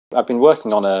I've been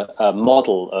working on a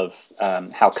model of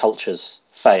how cultures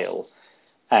fail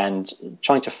and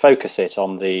trying to focus it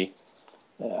on the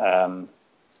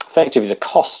effectively the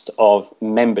cost of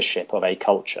membership of a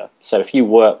culture. So if you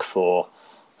work for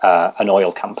an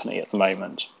oil company at the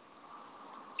moment,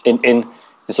 in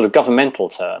sort of governmental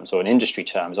terms or in industry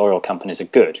terms, oil companies are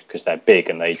good because they're big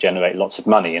and they generate lots of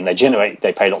money and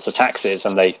they pay lots of taxes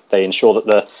and they ensure that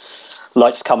the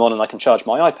lights come on and I can charge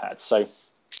my iPad. So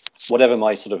whatever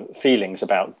my sort of feelings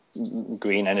about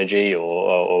green energy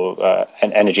or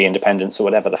energy independence or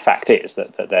whatever, the fact is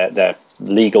that they're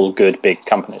legal, good, big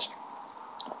companies.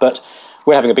 But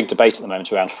we're having a big debate at the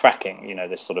moment around fracking,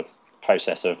 this sort of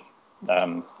process of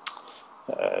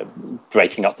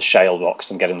breaking up the shale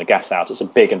rocks and getting the gas out. It's a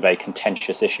big and very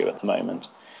contentious issue at the moment.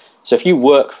 So if you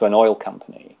work for an oil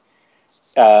company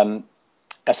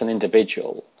as an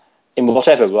individual, in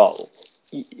whatever role,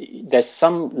 there's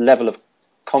some level of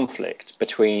conflict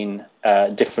between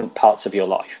different parts of your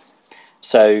life.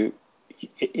 So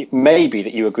it may be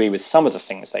that you agree with some of the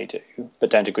things they do, but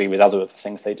don't agree with other of the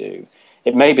things they do.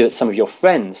 It may be that some of your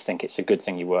friends think it's a good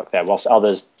thing you work there, whilst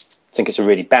others think it's a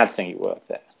really bad thing you work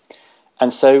there.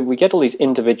 And so we get all these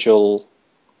individual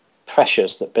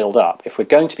pressures that build up. If we're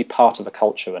going to be part of a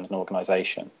culture and an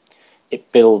organization,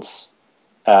 it builds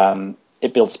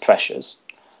pressures.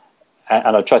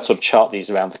 And I've tried to sort of chart these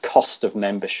around the cost of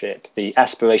membership, the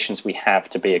aspirations we have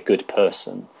to be a good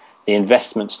person, the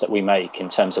investments that we make in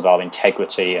terms of our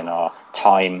integrity and our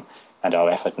time and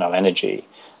our effort and our energy,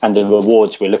 and the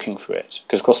rewards we're looking for it.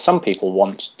 Because, of course, some people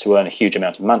want to earn a huge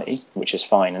amount of money, which is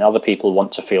fine, and other people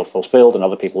want to feel fulfilled, and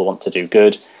other people want to do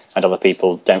good, and other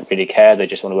people don't really care. They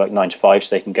just want to work 9 to 5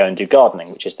 so they can go and do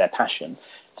gardening, which is their passion.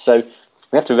 So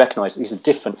we have to recognise that these are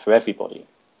different for everybody.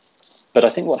 But I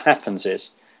think what happens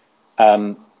is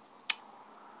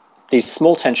these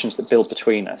small tensions that build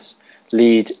between us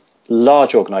lead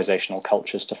large organisational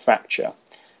cultures to fracture.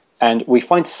 And we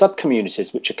find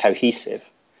sub-communities which are cohesive.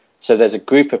 So there's a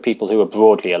group of people who are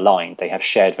broadly aligned. They have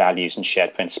shared values and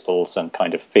shared principles and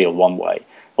kind of feel one way,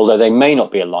 although they may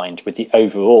not be aligned with the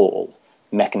overall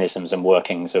mechanisms and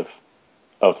workings of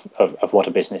what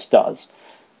a business does.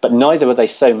 But neither are they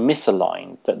so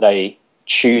misaligned that they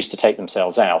choose to take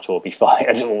themselves out or be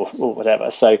fired or whatever.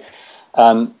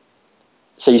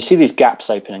 So you see these gaps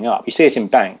opening up. You see it in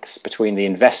banks between the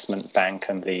investment bank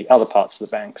and the other parts of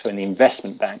the bank. So in the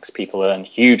investment banks, people earn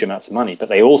huge amounts of money, but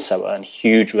they also earn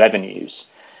huge revenues.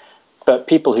 But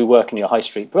people who work in your high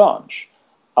street branch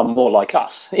are more like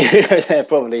us. They're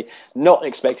probably not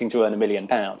expecting to earn £1 million.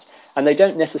 And they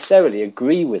don't necessarily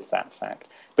agree with that fact,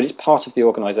 but it's part of the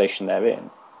organisation they're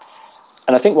in.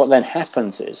 And I think what then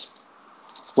happens is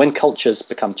when cultures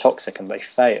become toxic and they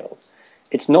fail,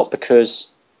 it's not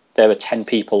because there are 10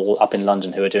 people up in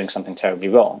London who are doing something terribly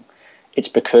wrong. It's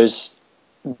because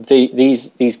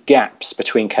these gaps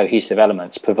between cohesive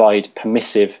elements provide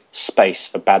permissive space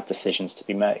for bad decisions to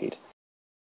be made.